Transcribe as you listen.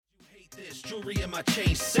This jewelry in my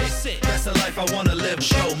chain, sit. That's the life I want to live.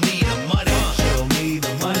 Show me the money. Show me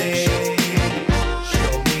the money.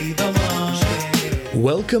 Show me the money.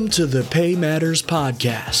 Welcome to the Pay Matters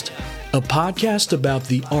Podcast, a podcast about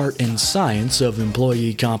the art and science of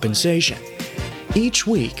employee compensation. Each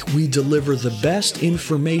week, we deliver the best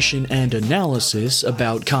information and analysis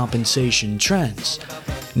about compensation trends.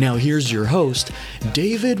 Now here's your host,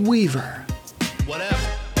 David Weaver. Whatever.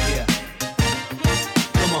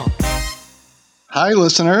 Hi,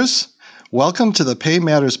 listeners. Welcome to the Pay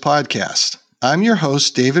Matters Podcast. I'm your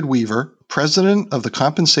host, David Weaver, president of the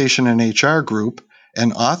Compensation and HR Group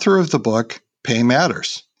and author of the book, Pay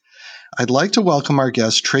Matters. I'd like to welcome our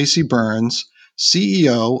guest, Tracy Burns,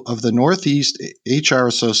 CEO of the Northeast HR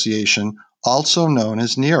Association, also known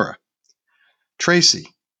as NEHRA. Tracy,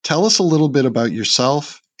 tell us a little bit about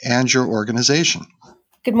yourself and your organization.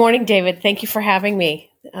 Good morning, David. Thank you for having me.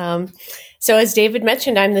 So as David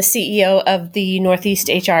mentioned, I'm the CEO of the Northeast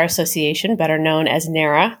HR Association, better known as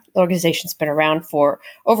NEHRA. The organization's been around for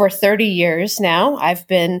over 30 years now. I've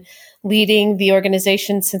been leading the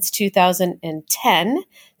organization since 2010.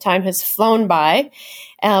 Time has flown by.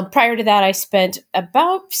 Prior to that, I spent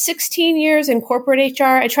about 16 years in corporate HR.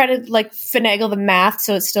 I try to finagle the math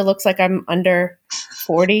so it still looks like I'm under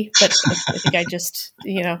 40, but I think I just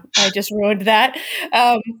ruined that.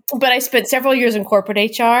 But I spent several years in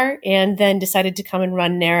corporate HR and then decided to come and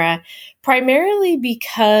run NEHRA, primarily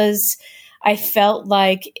because I felt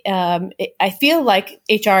like, I feel like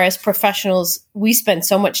HR as professionals, we spend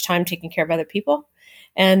so much time taking care of other people,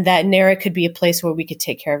 and that NEHRA could be a place where we could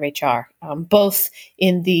take care of HR, both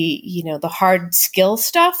in the hard skill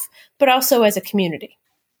stuff, but also as a community.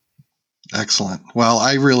 Excellent. Well,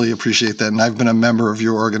 I really appreciate that. And I've been a member of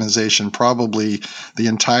your organization probably the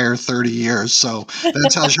entire 30 years. So that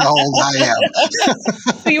tells you how old I am.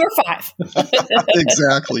 So you were 5.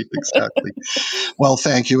 Exactly. Well,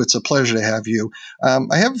 thank you. It's a pleasure to have you.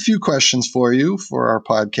 I have a few questions for you for our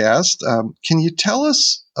podcast. Can you tell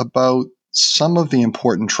us about some of the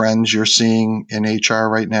important trends you're seeing in HR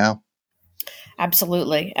right now?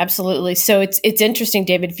 Absolutely. So it's interesting,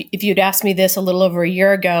 David. If you'd asked me this a little over a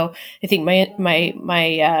year ago, I think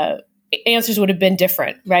my answers would have been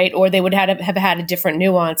different, right? Or they would have had a different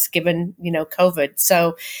nuance given COVID.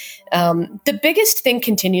 So the biggest thing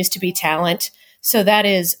continues to be talent. So that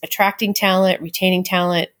is attracting talent, retaining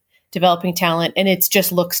talent, developing talent, and it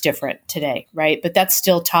just looks different today, right? But that's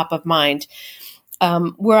still top of mind.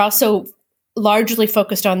 We're also largely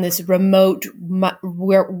focused on this remote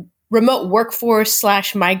workforce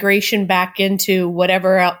 / migration back into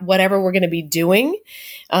whatever we're going to be doing,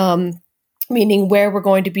 meaning where we're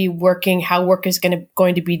going to be working, how work is going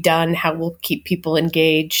to be done, how we'll keep people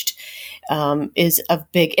engaged, is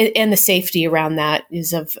of big, and the safety around that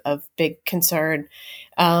is of big concern.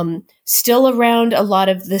 Still around a lot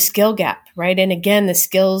of the skill gap, right? And again, the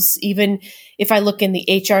skills, even if I look in the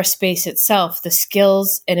HR space itself, the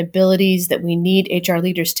skills and abilities that we need HR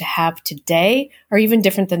leaders to have today are even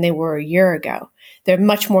different than they were a year ago. They're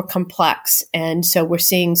much more complex. And so we're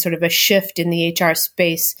seeing sort of a shift in the HR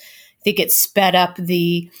space. I think it's sped up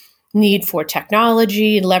the need for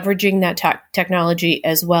technology, leveraging that technology,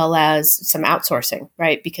 as well as some outsourcing,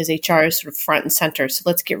 right? Because HR is sort of front and center. So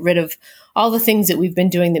let's get rid of all the things that we've been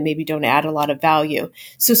doing that maybe don't add a lot of value.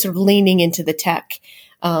 So sort of leaning into the tech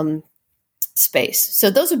space. So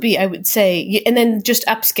those would be, I would say, and then just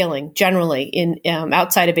upskilling generally in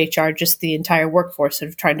outside of HR, just the entire workforce, sort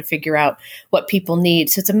of trying to figure out what people need.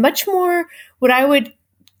 So it's a much more what I would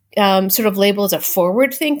sort of label as a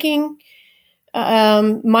forward-thinking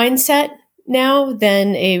mindset now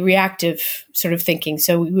than a reactive sort of thinking.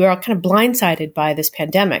 So we were all kind of blindsided by this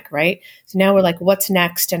pandemic, right? So now we're like, what's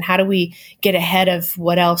next, and how do we get ahead of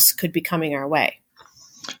what else could be coming our way?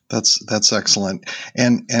 That's excellent.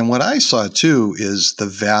 And what I saw too is the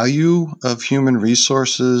value of human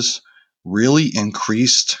resources really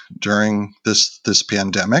increased during this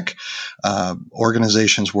pandemic.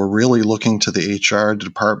 Organizations were really looking to the HR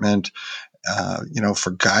department,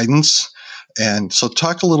 for guidance. And so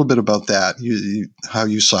talk a little bit about that, how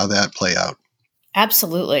you saw that play out.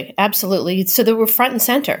 Absolutely. So they were front and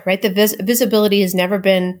center, right? The visibility has never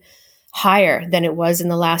been higher than it was in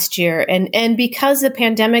the last year. And because the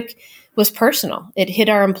pandemic was personal, it hit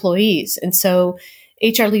our employees. And so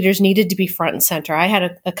HR leaders needed to be front and center. I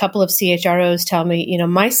had a couple of CHROs tell me,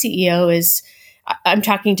 my CEO is, I'm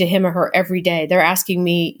talking to him or her every day. They're asking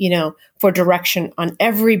me, for direction on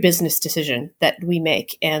every business decision that we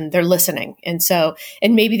make, and they're listening. And so,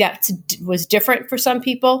 and maybe that was different for some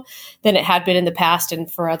people than it had been in the past,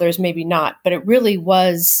 and for others, maybe not. But it really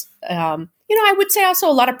was, I would say also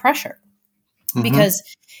a lot of pressure. because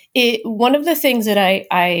one of the things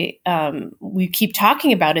that we keep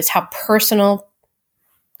talking about is how personal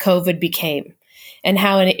COVID became, and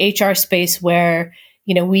how in an HR space where,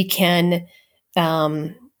 we can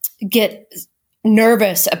get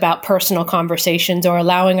nervous about personal conversations or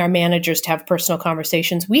allowing our managers to have personal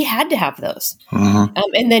conversations, we had to have those.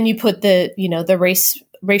 And then you put the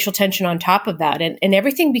racial tension on top of that, and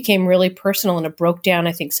everything became really personal, and it broke down,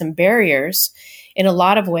 I think, some barriers in a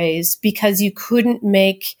lot of ways, because you couldn't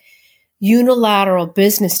make unilateral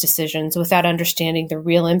business decisions without understanding the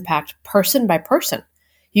real impact person by person.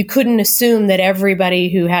 You couldn't assume that everybody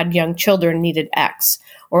who had young children needed X,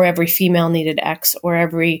 or every female needed X, or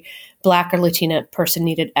every Black or Latina person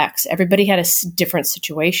needed X. Everybody had a different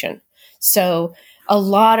situation. So a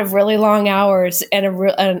lot of really long hours and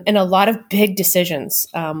a lot of big decisions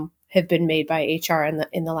have been made by HR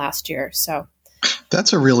in the last year. So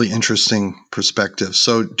that's a really interesting perspective.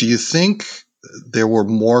 So do you think there were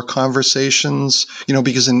more conversations,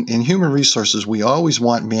 because in human resources, we always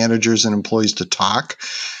want managers and employees to talk.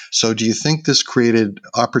 So do you think this created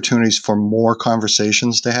opportunities for more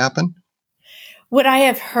conversations to happen? What I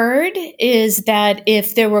have heard is that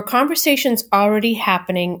if there were conversations already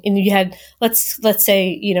happening and you had, let's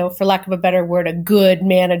say, for lack of a better word, a good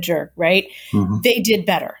manager, right? They did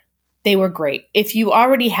better. They were great. If you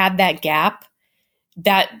already had that gap,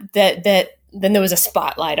 then there was a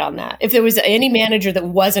spotlight on that. If there was any manager that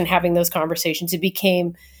wasn't having those conversations, it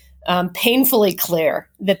became painfully clear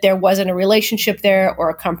that there wasn't a relationship there or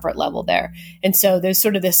a comfort level there. And so there's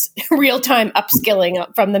sort of this real-time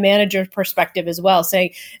upskilling from the manager's perspective as well,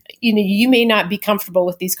 saying, you may not be comfortable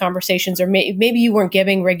with these conversations, or maybe you weren't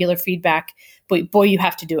giving regular feedback, but boy, you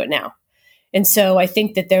have to do it now. And so I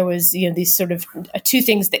think that there was, these sort of two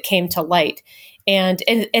things that came to light. And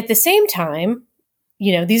at the same time,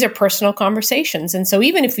 these are personal conversations. And so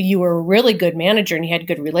even if you were a really good manager and you had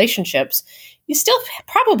good relationships, you still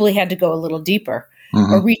probably had to go a little deeper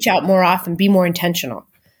or reach out more often, be more intentional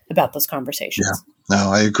about those conversations. Yeah,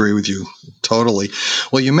 no, I agree with you totally.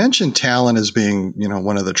 Well, you mentioned talent as being,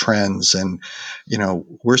 one of the trends, and,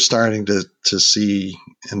 we're starting to see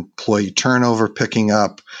employee turnover picking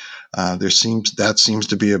up. That seems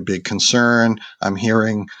to be a big concern. I'm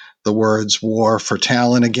hearing the words war for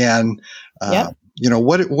talent again. Yep.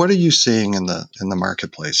 What are you seeing in the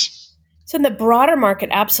marketplace? So in the broader market,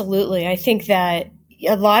 absolutely. I think that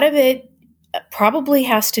a lot of it probably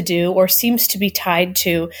has to do or seems to be tied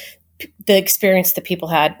to the experience that people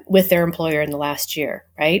had with their employer in the last year,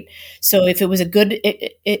 right? So if it was a good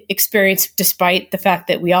experience, despite the fact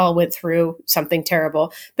that we all went through something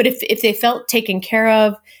terrible, but if they felt taken care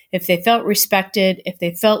of, if they felt respected, if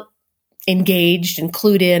they felt engaged and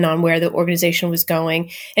clued in on where the organization was going,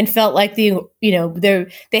 and felt like they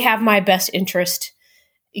have my best interest,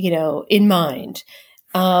 in mind,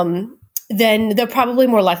 then they're probably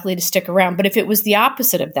more likely to stick around. But if it was the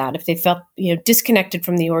opposite of that, if they felt, disconnected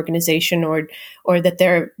from the organization, or that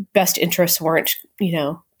their best interests weren't,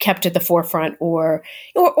 kept at the forefront, or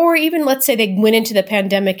even, let's say they went into the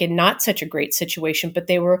pandemic in not such a great situation, but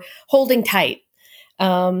they were holding tight.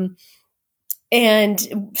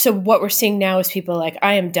 And so what we're seeing now is people like,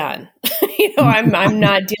 I am done. I'm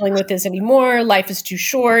not dealing with this anymore. Life is too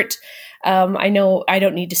short. I know I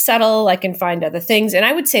don't need to settle. I can find other things. And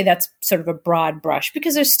I would say that's sort of a broad brush,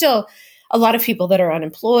 because there's still a lot of people that are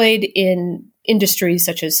unemployed in industries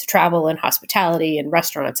such as travel and hospitality and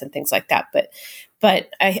restaurants and things like that.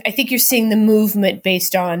 But I think you're seeing the movement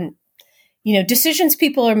based on, decisions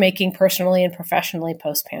people are making personally and professionally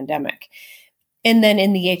post-pandemic. And then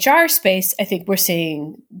in the HR space, I think we're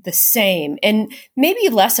seeing the same, and maybe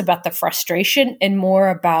less about the frustration and more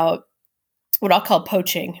about what I'll call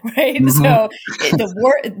poaching, right? So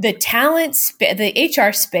the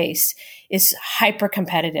HR space is hyper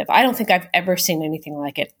competitive. I don't think I've ever seen anything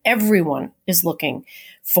like it. Everyone is looking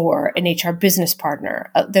for an HR business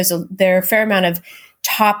partner. There are a fair amount of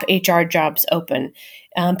top HR jobs open.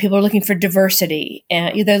 People are looking for diversity,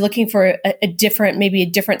 and they're looking for a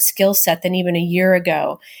different skill set than even a year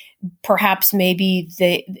ago. Perhaps maybe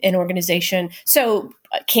an organization. So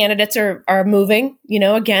candidates are moving,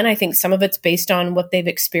 again, I think some of it's based on what they've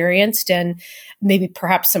experienced and maybe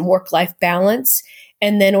perhaps some work-life balance.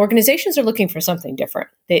 And then organizations are looking for something different.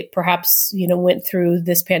 They perhaps, went through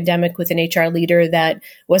this pandemic with an HR leader that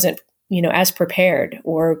wasn't, as prepared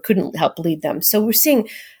or couldn't help lead them. So we're seeing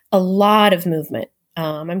a lot of movement.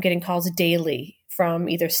 I'm getting calls daily from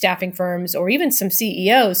either staffing firms or even some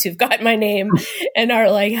CEOs who've got my name and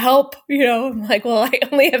are like, help, I'm like, well, I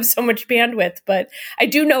only have so much bandwidth, but I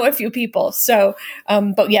do know a few people. So,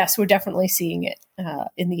 but yes, we're definitely seeing it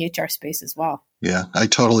in the HR space as well. Yeah, I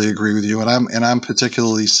totally agree with you. And I'm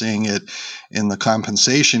particularly seeing it in the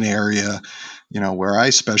compensation area, where I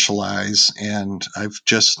specialize, and I've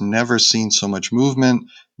just never seen so much movement,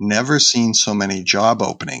 never seen so many job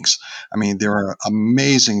openings. I mean, there are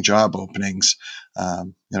amazing job openings.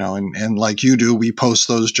 And like you do, we post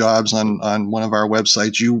those jobs on one of our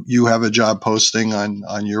websites. You have a job posting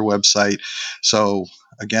on your website. So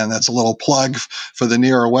again, that's a little plug for the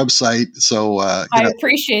NERA website. So I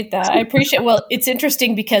appreciate that. Well, it's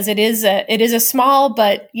interesting because it is a small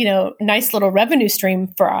but nice little revenue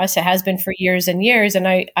stream for us. It has been for years and years, and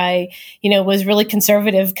I was really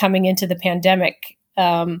conservative coming into the pandemic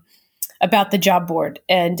about the job board,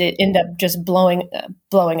 and it ended up just blowing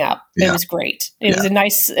up. Yeah. It was great. It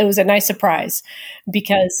was a nice surprise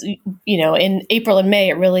because in April and May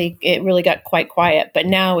it really got quite quiet, but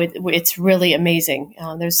now it's really amazing.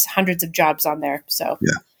 There's hundreds of jobs on there. So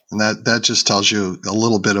yeah. And that just tells you a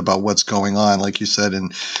little bit about what's going on, like you said,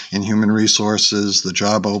 in human resources, the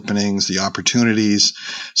job openings, the opportunities.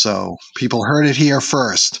 So people heard it here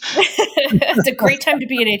first. It's a great time to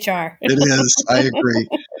be in HR. It is. I agree.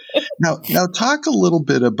 Now talk a little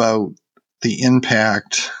bit about the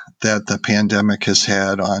impact that the pandemic has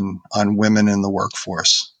had on women in the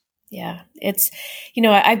workforce. Yeah, it's,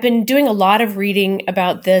 I've been doing a lot of reading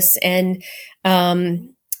about this, and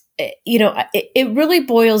it really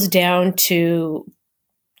boils down to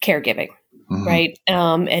caregiving, mm-hmm. right?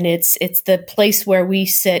 And it's the place where we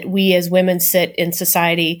as women sit in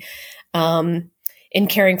society, in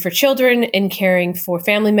caring for children, in caring for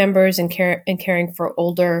family members, and caring for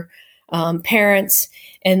older parents,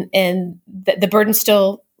 and the burden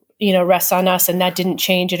still rests on us, and that didn't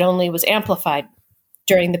change. It only was amplified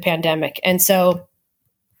during the pandemic, and so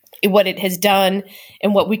what it has done,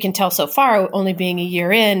 and what we can tell so far, only being a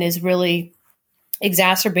year in, is really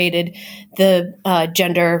exacerbated the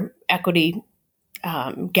gender equity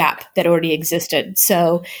gap that already existed.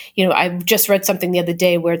 So, I just read something the other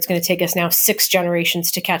day where it's going to take us now 6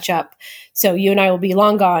 generations to catch up. So you and I will be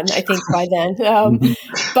long gone, I think, by then.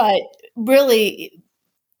 But really,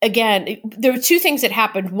 again, there were 2 things that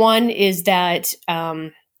happened. One is that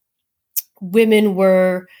women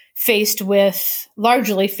were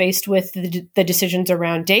largely faced with the decisions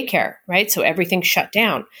around daycare, right? So everything shut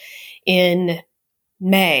down in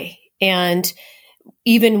May. And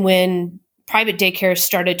even when private daycare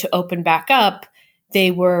started to open back up,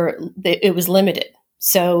 it was limited.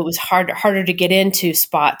 So it was harder to get into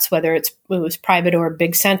spots, whether it was private or a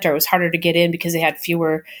big center. It was harder to get in because they had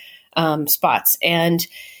fewer spots. And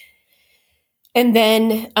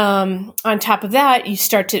then on top of that, you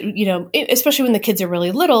start to, especially when the kids are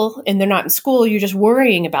really little and they're not in school, you're just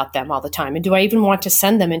worrying about them all the time. And do I even want to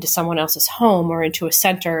send them into someone else's home or into a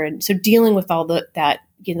center? And so dealing with all that,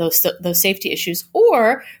 those safety issues,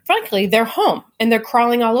 or frankly, they're home and they're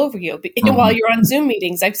crawling all over you mm-hmm. while you're on Zoom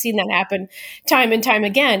meetings. I've seen that happen time and time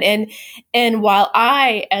again. And while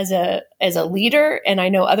I, as a leader, and I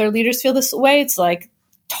know other leaders feel this way, it's like,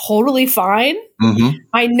 totally fine. Mm-hmm.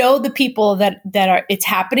 I know the people that are it's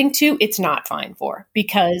happening to, it's not fine for,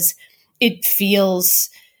 because it feels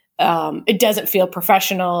it doesn't feel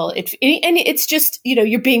professional. And it's just,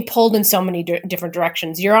 you're being pulled in so many different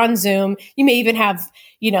directions. You're on Zoom. You may even have,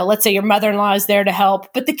 let's say your mother-in-law is there to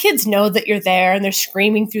help, but the kids know that you're there and they're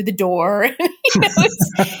screaming through the door.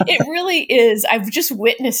 It really is. I've just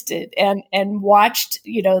witnessed it and watched,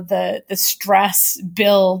 the stress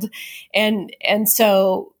build. And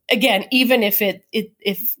so again, even if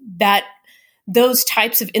those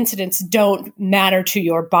types of incidents don't matter to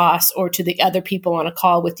your boss or to the other people on a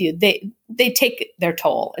call with you, they take their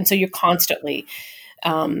toll. And so you're constantly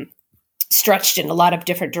stretched in a lot of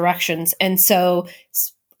different directions. And so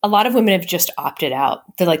a lot of women have just opted out.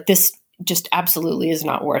 They're like, this just absolutely is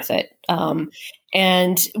not worth it.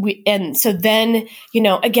 And so then,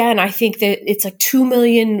 again, I think that it's like 2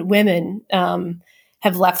 million women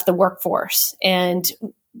have left the workforce, and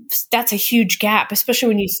that's a huge gap, especially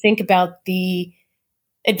when you think about the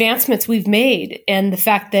advancements we've made and the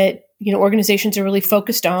fact that, organizations are really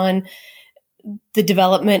focused on the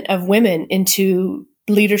development of women into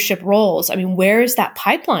leadership roles. I mean, where is that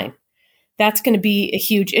pipeline? That's going to be a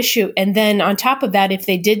huge issue. And then on top of that, if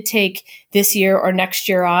they did take this year or next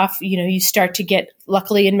year off, you start to get,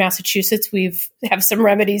 luckily in Massachusetts, have some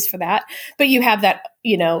remedies for that, but you have that,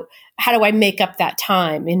 how do I make up that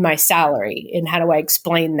time in my salary, and how do I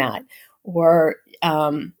explain that? Or,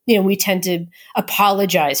 we tend to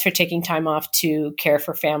apologize for taking time off to care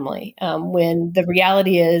for family. When the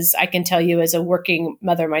reality is, I can tell you as a working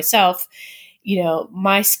mother myself,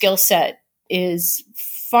 my skill set is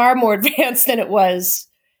far more advanced than it was,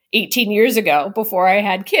 18 years ago before I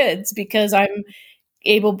had kids, because I'm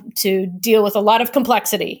able to deal with a lot of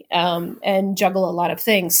complexity and juggle a lot of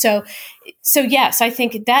things. So yes, I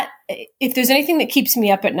think that if there's anything that keeps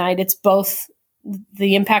me up at night, it's both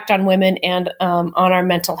the impact on women and on our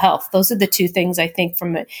mental health. Those are the two things I think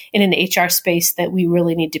in an HR space that we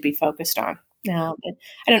really need to be focused on. I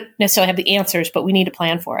don't necessarily have the answers, but we need a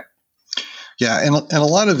plan for it. Yeah, and a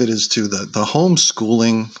lot of it is too the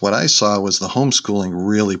homeschooling. What I saw was the homeschooling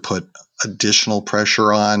really put additional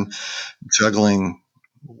pressure on juggling,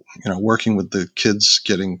 working with the kids,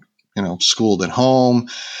 getting, schooled at home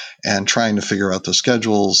and trying to figure out the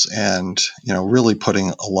schedules and, really putting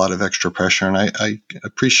a lot of extra pressure. And I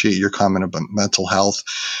appreciate your comment about mental health,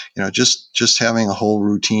 just having a whole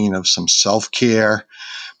routine of some self-care,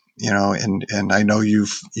 and I know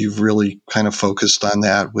you've really kind of focused on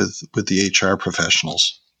that with the HR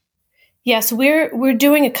professionals. Yes, we're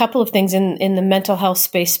doing a couple of things in the mental health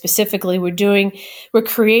space specifically. We're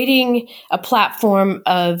creating a platform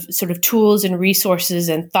of sort of tools and resources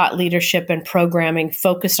and thought leadership and programming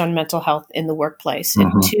focused on mental health in the workplace,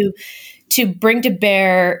 and to bring to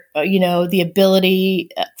bear, the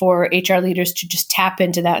ability for HR leaders to just tap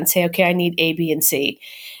into that and say, okay, I need A, B, and C,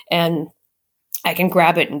 and I can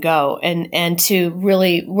grab it and go, and to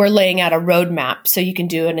really, we're laying out a roadmap so you can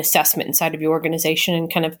do an assessment inside of your organization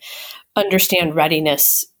and kind of understand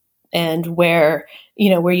readiness and where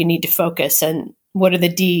you need to focus and what are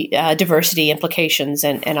the diversity implications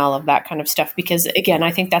and all of that kind of stuff. Because again,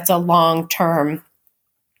 I think that's a long-term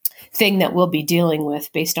thing that we'll be dealing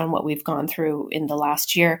with based on what we've gone through in the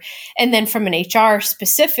last year. And then from an HR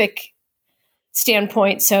specific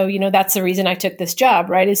standpoint, so, that's the reason I took this job,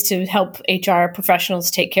 right, is to help HR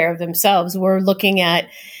professionals take care of themselves. We're looking at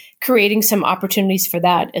creating some opportunities for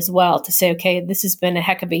that as well, to say, okay, this has been a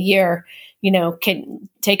heck of a year, can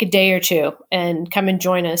take a day or two and come and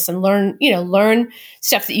join us and learn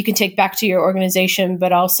stuff that you can take back to your organization,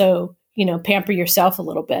 but also, pamper yourself a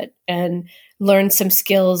little bit and learn some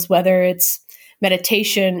skills, whether it's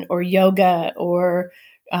meditation or yoga or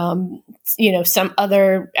some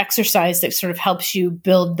other exercise that sort of helps you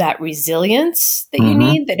build that resilience that you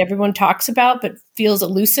need, that everyone talks about, but feels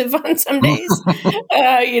elusive on some days,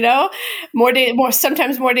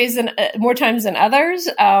 sometimes more times than others.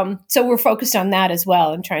 So we're focused on that as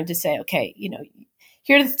well and trying to say, okay,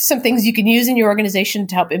 here are some things you can use in your organization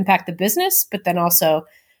to help impact the business, but then also,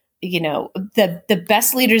 the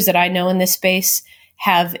best leaders that I know in this space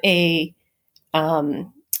have a,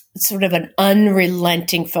 sort of an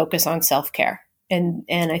unrelenting focus on self-care. And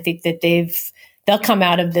I think that they'll come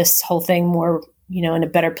out of this whole thing more, in a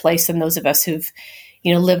better place than those of us who've,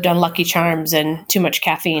 lived on Lucky Charms and too much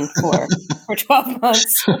caffeine for 12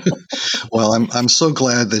 months. Well, I'm so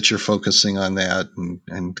glad that you're focusing on that,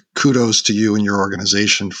 and kudos to you and your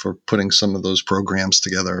organization for putting some of those programs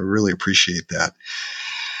together. I really appreciate that.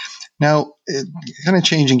 Now, kind of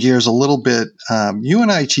changing gears a little bit, you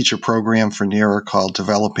and I teach a program for NERA called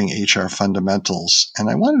Developing HR Fundamentals. And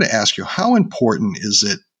I wanted to ask you, how important is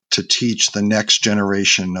it to teach the next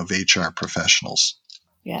generation of HR professionals?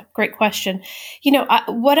 Yeah, great question.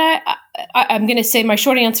 I'm going to say my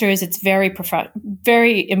short answer is it's very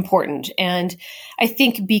important. And I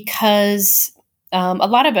think because a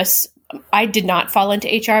lot of us, I did not fall into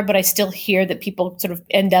HR, but I still hear that people sort of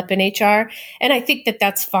end up in HR. And I think that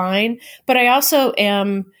that's fine. But I also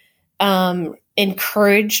am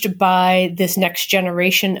encouraged by this next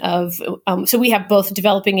generation of, so we have both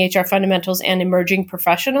Developing HR Fundamentals and Emerging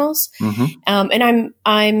Professionals. And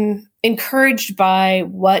I'm encouraged by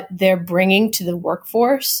what they're bringing to the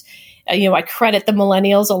workforce. I credit the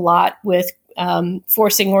millennials a lot with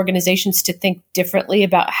forcing organizations to think differently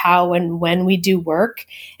about how and when we do work.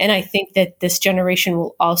 And I think that this generation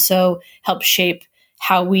will also help shape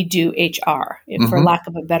how we do HR, for lack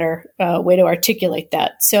of a better way to articulate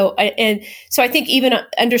that. So I think even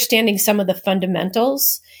understanding some of the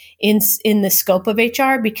fundamentals in the scope of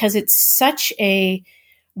HR, because it's such a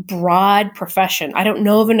broad profession. I don't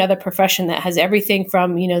know of another profession that has everything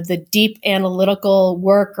from, the deep analytical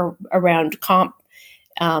work around comp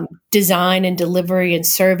design and delivery and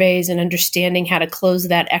surveys and understanding how to close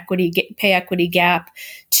that pay equity gap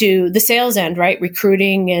to the sales end, right?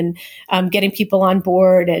 Recruiting and getting people on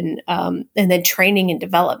board and then training and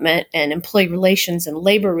development and employee relations and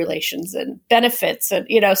labor relations and benefits. And,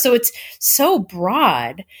 so it's so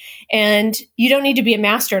broad and you don't need to be a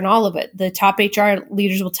master in all of it. The top HR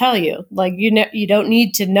leaders will tell you, you don't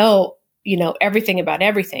need to know, everything about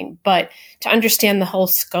everything, but to understand the whole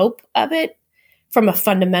scope of it from a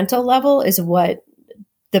fundamental level is what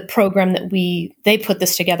the program that they put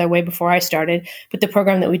this together way before I started, but the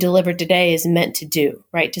program that we delivered today is meant to do,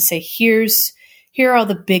 right? To say, here are all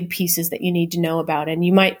the big pieces that you need to know about. And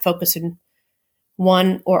you might focus on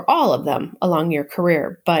one or all of them along your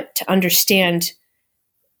career, but to understand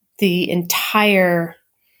the entire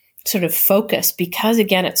sort of focus, because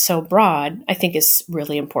again, it's so broad, I think is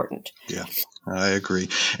really important. Yeah, I agree.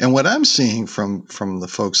 And what I'm seeing from the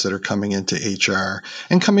folks that are coming into HR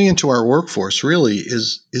and coming into our workforce really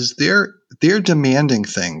is they're demanding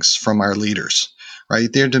things from our leaders, right?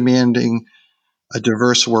 They're demanding a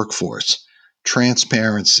diverse workforce,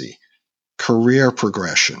 transparency, career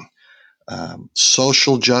progression,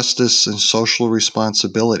 social justice and social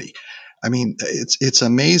responsibility. I mean, it's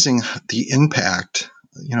amazing the impact,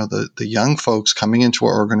 the young folks coming into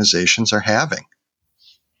our organizations are having.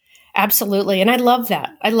 Absolutely. And I love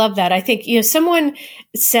that. I think, someone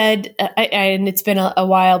said, and it's been a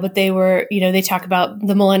while, but they talk about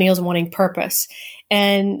the millennials wanting purpose.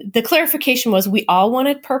 And the clarification was we all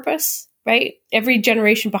wanted purpose, right? Every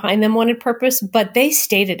generation behind them wanted purpose, but they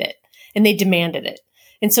stated it and they demanded it.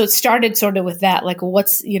 And so it started sort of with that, like,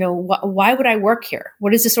 why would I work here?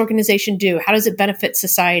 What does this organization do? How does it benefit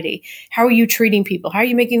society? How are you treating people? How are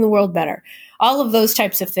you making the world better? All of those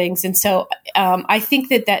types of things. And so I think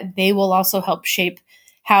that they will also help shape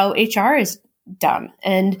how HR is done.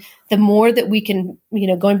 And the more that we can,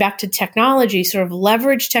 going back to technology, sort of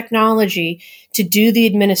leverage technology to do the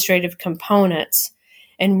administrative components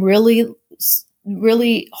and really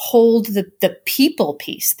hold the people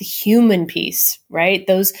piece, the human piece, right?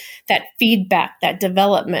 That feedback, that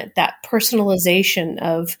development, that personalization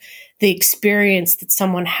of the experience that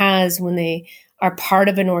someone has when they are part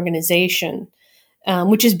of an organization,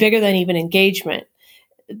 which is bigger than even engagement.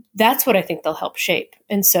 That's what I think they'll help shape.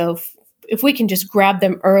 And so if we can just grab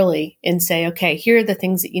them early and say, okay, here are the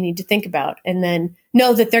things that you need to think about, and then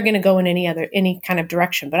know that they're going to go in any kind of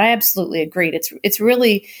direction. But I absolutely agree. It's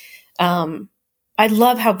really, I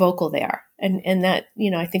love how vocal they are, and that,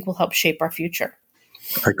 I think will help shape our future.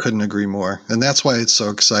 I couldn't agree more. And that's why it's so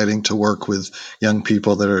exciting to work with young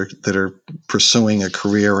people that are pursuing a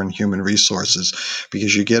career in human resources,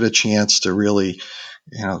 because you get a chance to really,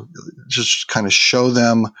 just kind of show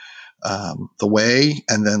them the way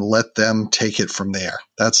and then let them take it from there.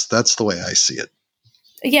 That's the way I see it.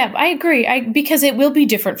 Yeah, I agree. Because it will be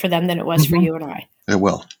different for them than it was for you and I. It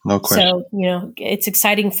will, no question. So, it's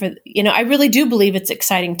exciting I really do believe it's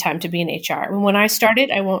exciting time to be in HR. When I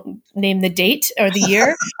started, I won't name the date or the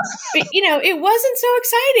year, but, it wasn't so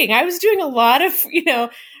exciting. I was doing a lot of,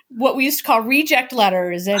 what we used to call reject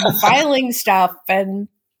letters and filing stuff, and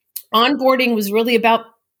onboarding was really about,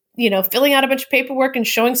 filling out a bunch of paperwork and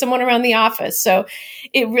showing someone around the office. So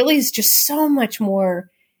it really is just so much more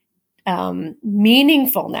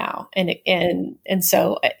meaningful now. And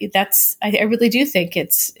so I really do think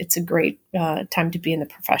it's a great time to be in the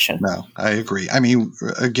profession. No, I agree. I mean,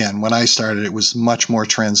 again, when I started, it was much more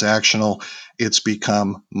transactional. It's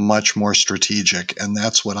become much more strategic, and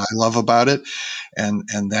that's what I love about it. And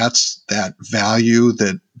that's that value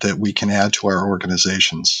that we can add to our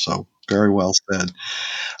organizations. So very well said.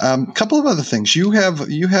 A couple of other things. You have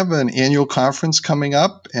an annual conference coming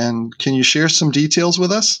up, and can you share some details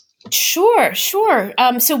with us? Sure.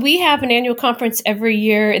 So we have an annual conference every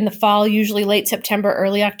year in the fall, usually late September,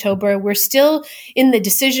 early October. We're still in the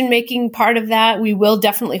decision-making part of that. We will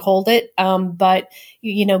definitely hold it. But,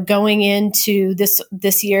 going into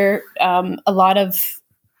this year, a lot of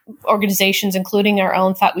organizations, including our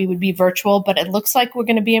own, thought we would be virtual, but it looks like we're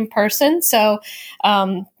going to be in person. So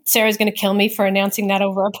Sarah's going to kill me for announcing that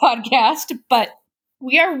over a podcast, but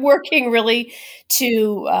we are working really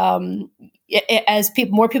to as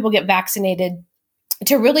more people get vaccinated,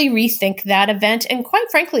 to really rethink that event, and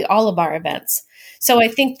quite frankly, all of our events. So I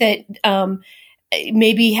think that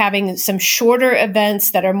maybe having some shorter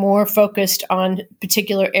events that are more focused on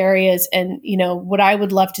particular areas. And, what I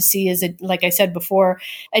would love to see is, like I said before,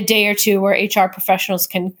 a day or two where HR professionals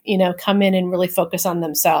can, come in and really focus on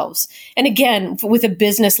themselves. And again, with a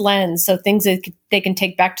business lens, so things that they can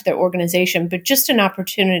take back to their organization, but just an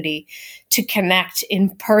opportunity to connect in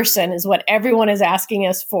person is what everyone is asking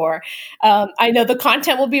us for. I know the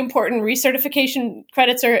content will be important. Recertification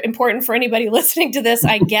credits are important for anybody listening to this.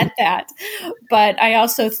 I get that. But I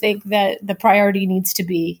also think that the priority needs to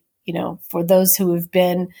be, for those who have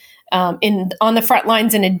been on the front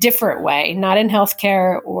lines in a different way, not in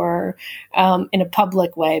healthcare or in a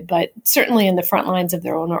public way, but certainly in the front lines of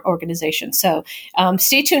their own organization. So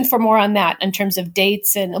stay tuned for more on that in terms of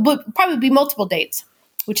dates, and it'll probably be multiple dates,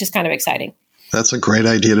 which is kind of exciting. That's a great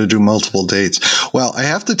idea to do multiple dates. Well, I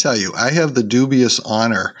have to tell you, I have the dubious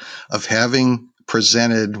honor of having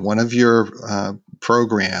presented one of your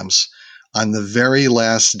programs on the very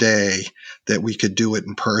last day that we could do it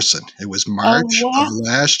in person. It was March of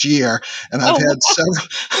last year, and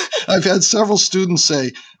I've had several students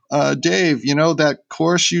say, Dave, that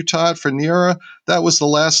course you taught for NERA, that was the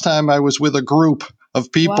last time I was with a group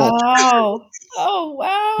of people. Wow. Oh,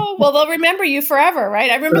 wow. Well, they'll remember you forever, right?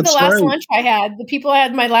 I remember the last lunch I had, the people I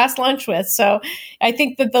had my last lunch with. So I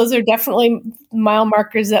think that those are definitely mile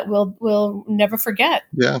markers that we'll never forget.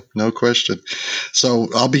 Yeah, no question. So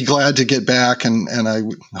I'll be glad to get back, and I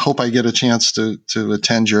hope I get a chance to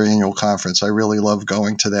attend your annual conference. I really love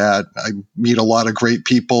going to that. I meet a lot of great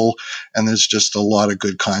people, and there's just a lot of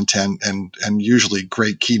good content and usually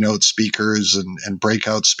great keynote speakers and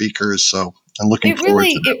breakout speakers. So I'm looking forward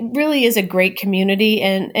to that. It really is a great community.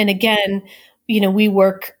 And again, we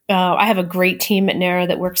work, I have a great team at NERA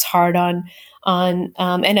that works hard and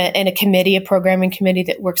a committee, a programming committee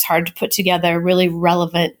that works hard to put together really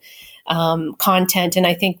relevant content. And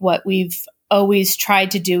I think what we've always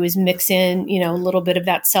tried to do is mix in, a little bit of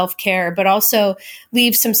that self-care, but also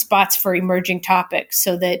leave some spots for emerging topics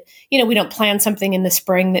so that, we don't plan something in the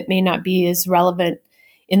spring that may not be as relevant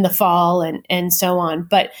in the fall and so on.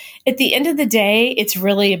 But at the end of the day, it's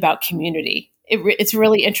really about community. It's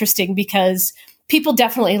really interesting because people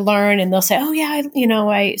definitely learn and they'll say, oh yeah,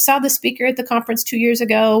 I saw the speaker at the conference 2 years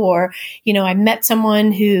ago, or, I met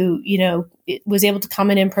someone who, was able to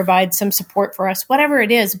come in and provide some support for us, whatever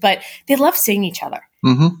it is, but they love seeing each other.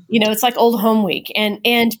 Mm-hmm. It's like old home week,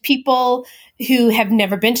 and people who have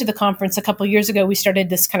never been to the conference. A couple of years ago, we started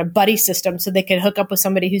this kind of buddy system so they could hook up with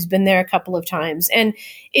somebody who's been there a couple of times. And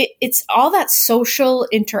it's all that social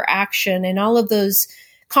interaction and all of those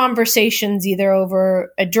conversations, either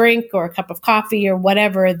over a drink or a cup of coffee or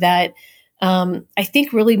whatever, that I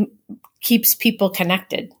think really keeps people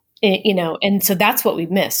connected. And so that's what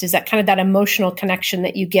we've missed, is that kind of that emotional connection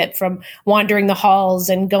that you get from wandering the halls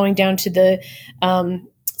and going down to the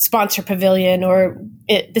sponsor pavilion or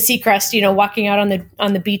the Seacrest, walking out on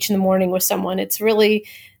the beach in the morning with someone. It's really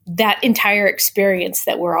that entire experience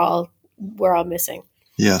that we're all missing.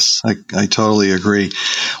 Yes, I totally agree.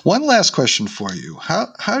 One last question for you.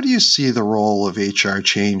 How do you see the role of HR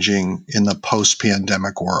changing in the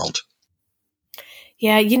post-pandemic world?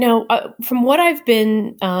 Yeah, from what I've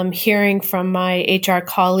been hearing from my HR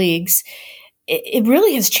colleagues, it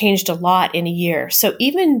really has changed a lot in a year. So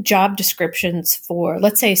even job descriptions for,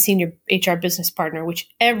 let's say, a senior HR business partner, which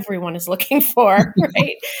everyone is looking for,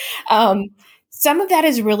 right? Some of that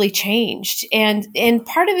has really changed. And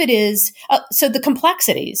part of it is, so the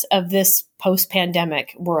complexities of this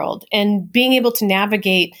post-pandemic world and being able to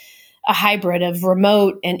navigate a hybrid of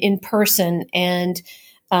remote and in-person and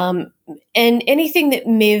anything that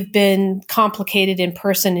may have been complicated in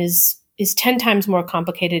person is 10 times more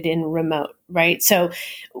complicated in remote, right? So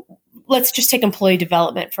let's just take employee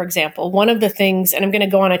development, for example. One of the things, and I'm going to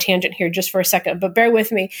go on a tangent here just for a second, but bear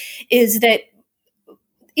with me, is that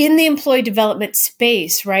in the employee development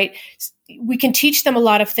space, right, we can teach them a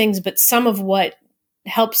lot of things, but some of what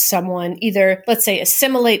helps someone either, let's say,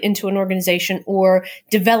 assimilate into an organization or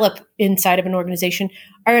develop inside of an organization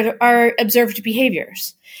are observed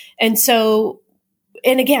behaviors. And so,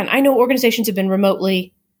 and again, I know organizations have been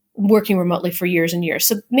working remotely for years and years.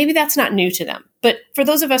 So maybe that's not new to them. But for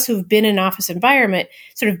those of us who've been in an office environment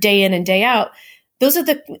sort of day in and day out, those are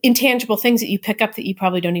the intangible things that you pick up that you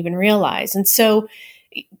probably don't even realize. And so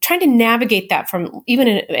trying to navigate that from even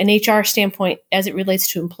an HR standpoint as it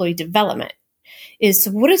relates to employee development is,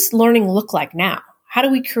 what does learning look like now? How do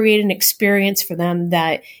we create an experience for them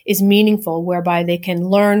that is meaningful, whereby they can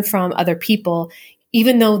learn from other people,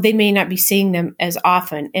 even though they may not be seeing them as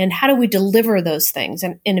often? And how do we deliver those things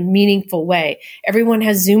in a meaningful way? Everyone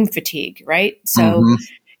has Zoom fatigue, right? So,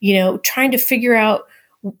 trying to figure out,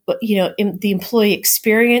 in the employee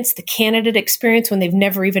experience, the candidate experience when they've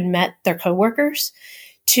never even met their coworkers,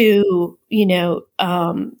 to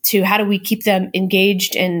how do we keep them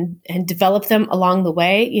engaged and develop them along the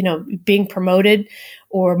way, being promoted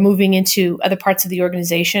or moving into other parts of the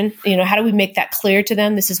organization, how do we make that clear to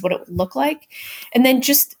them? This is what it would look like. And then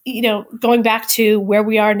just, going back to where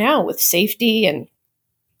we are now with safety and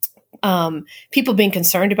people being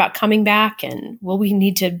concerned about coming back, and will we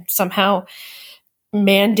need to somehow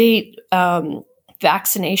mandate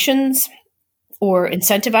vaccinations or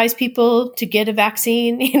incentivize people to get a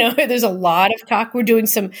vaccine? There's a lot of talk. We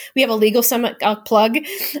have a legal summit, I'll plug,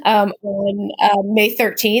 on May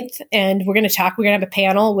 13th. And we're going to have a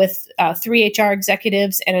panel with 3 HR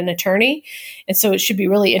executives and an attorney. And so it should be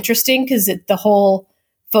really interesting because the whole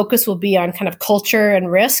focus will be on kind of culture and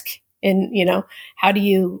risk And, how do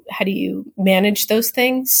you manage those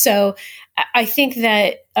things? So I think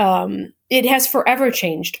that it has forever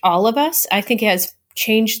changed all of us. I think it has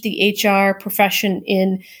changed the HR profession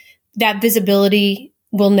in that visibility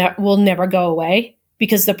will never go away,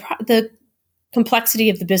 because the complexity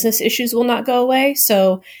of the business issues will not go away.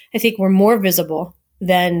 So I think we're more visible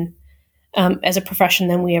than as a profession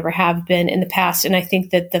than we ever have been in the past. And I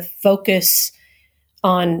think that the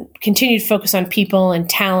continued focus on people and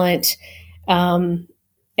talent,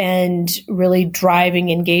 and really driving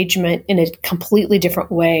engagement in a completely different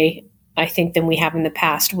way, I think, than we have in the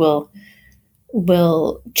past will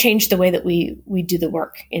change the way that we do the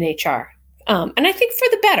work in HR. And I think for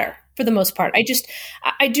the better, for the most part.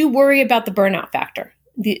 I do worry about the burnout factor.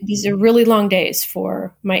 These are really long days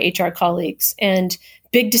for my HR colleagues, and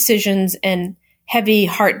big decisions and heavy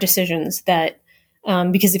heart decisions that,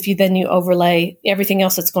 because if you overlay everything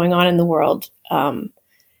else that's going on in the world,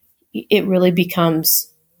 it really becomes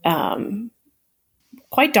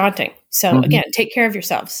quite daunting. So again, take care of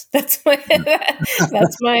yourselves. That's my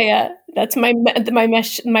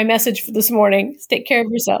my message for this morning. Is take care of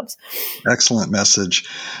yourselves. Excellent message,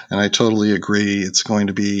 and I totally agree. It's going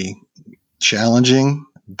to be challenging,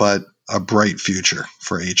 but a bright future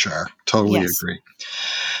for HR. Totally agree.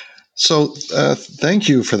 So thank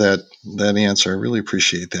you for that answer. I really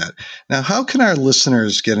appreciate that. Now, how can our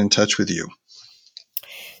listeners get in touch with you?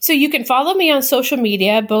 So you can follow me on social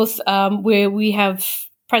media, both where we have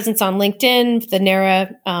presence on LinkedIn, the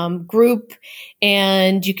NARA group,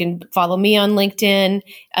 and you can follow me on LinkedIn.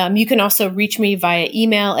 You can also reach me via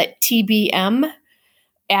email at tbm@nara.com.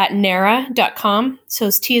 So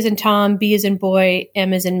it's T as in Tom, B as in boy,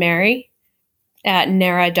 M as in Mary,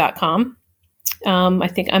 @nara.com. I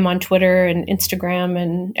think I'm on Twitter and Instagram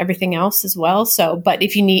and everything else as well. So, but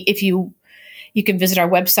if you can visit our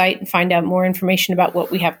website and find out more information about what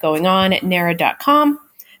we have going on at nara.com.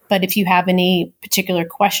 But if you have any particular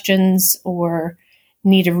questions or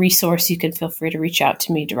need a resource, you can feel free to reach out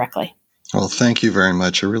to me directly. Well, thank you very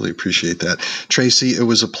much. I really appreciate that. Tracy, it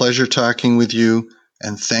was a pleasure talking with you,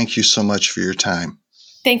 and thank you so much for your time.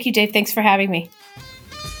 Thank you, Dave. Thanks for having me.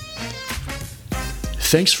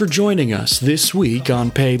 Thanks for joining us this week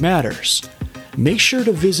on Pay Matters. Make sure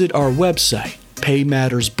to visit our website,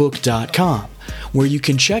 paymattersbook.com, where you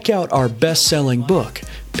can check out our best-selling book,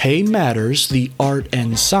 Pay Matters, The Art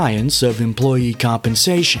and Science of Employee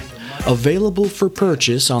Compensation, available for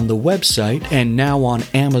purchase on the website and now on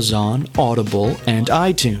Amazon, Audible, and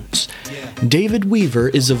iTunes. David Weaver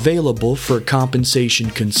is available for compensation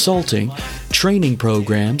consulting, training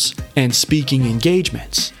programs, and speaking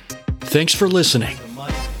engagements. Thanks for listening.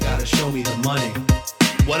 Gotta show me the money.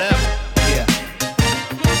 Whatever.